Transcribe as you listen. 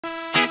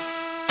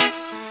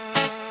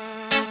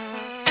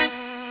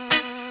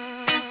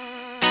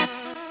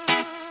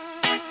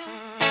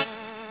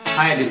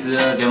Hi, this is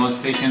a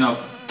demonstration of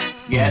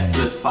gas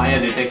plus fire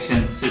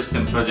detection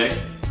system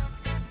project.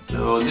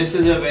 So this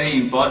is a very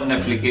important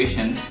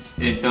application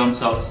in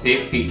terms of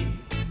safety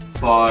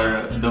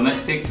for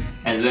domestic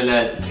as well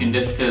as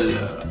industrial,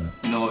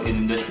 in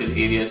industrial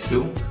areas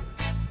too.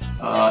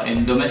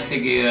 In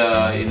domestic,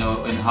 in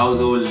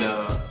household,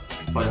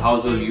 for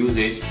household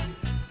usage,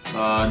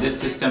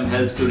 this system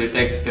helps to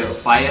detect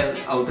fire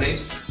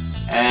outrage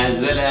as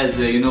well as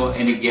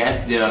any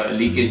gas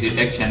leakage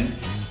detection.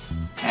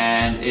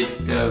 And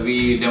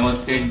we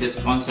demonstrate this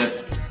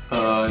concept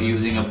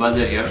using a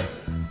buzzer here.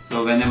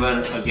 So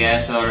whenever a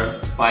gas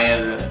or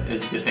fire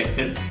is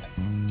detected,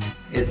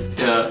 it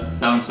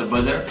sounds a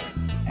buzzer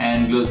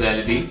and glows the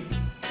LED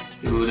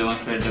to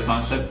demonstrate the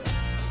concept.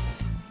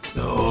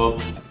 So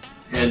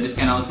this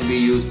can also be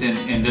used in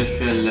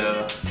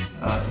industrial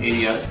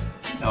areas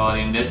or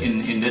in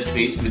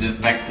industries within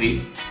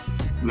factories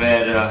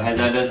where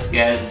hazardous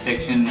gas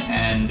detection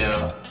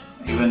and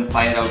even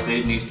fire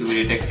outrage needs to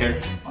be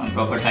detected on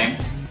proper time,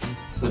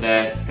 so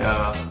that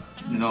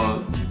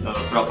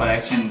proper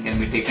action can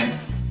be taken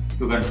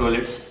to control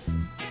it.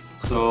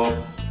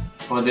 So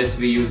for this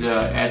we use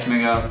a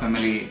Atmega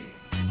family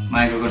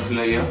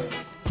microcontroller here.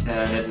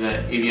 That's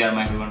a AVR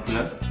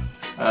microcontroller.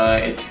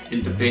 It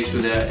interfaces to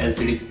the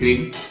LCD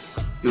screen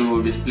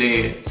to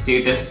display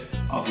status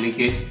of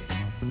leakage,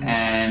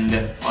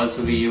 and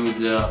also we use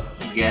a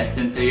gas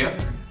sensor here,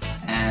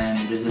 and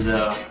this is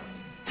a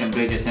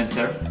temperature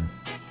sensor.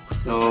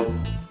 So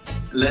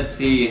let's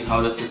see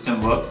how the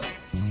system works.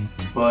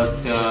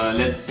 First,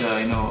 let's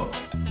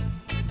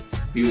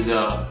use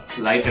a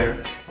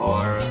lighter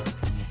for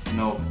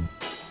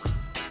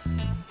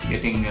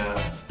getting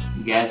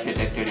gas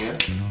detected here.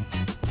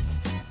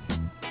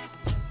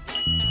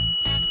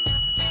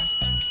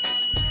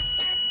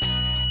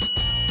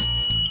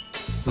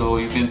 So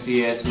you can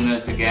see as soon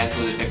as the gas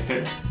was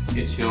detected,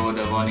 it showed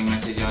a warning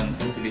message on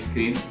LCD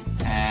screen,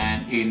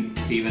 and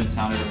it even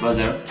sounded a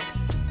buzzer.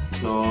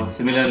 So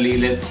similarly,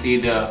 let's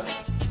see the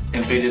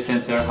temperature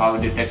sensor, how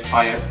it detects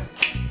fire.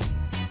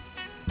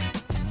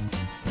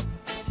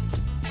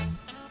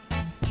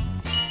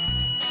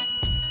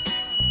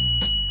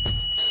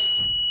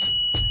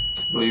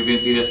 So you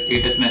can see the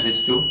status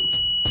message too.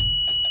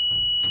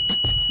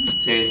 It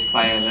says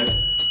fire alert.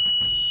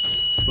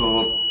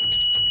 So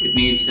it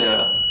needs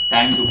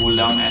time to cool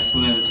down. As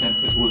soon as the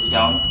sensor cools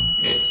down,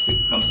 it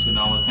comes to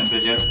normal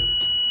temperature.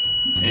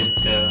 It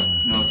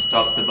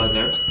stops the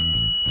buzzer.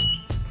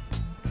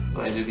 So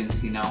as you can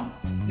see now,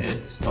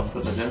 it stopped the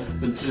buzzer. So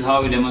this is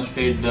how we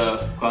demonstrate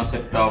the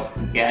concept of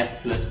gas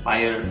plus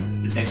fire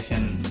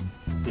detection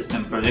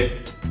system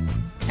project.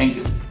 Thank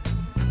you.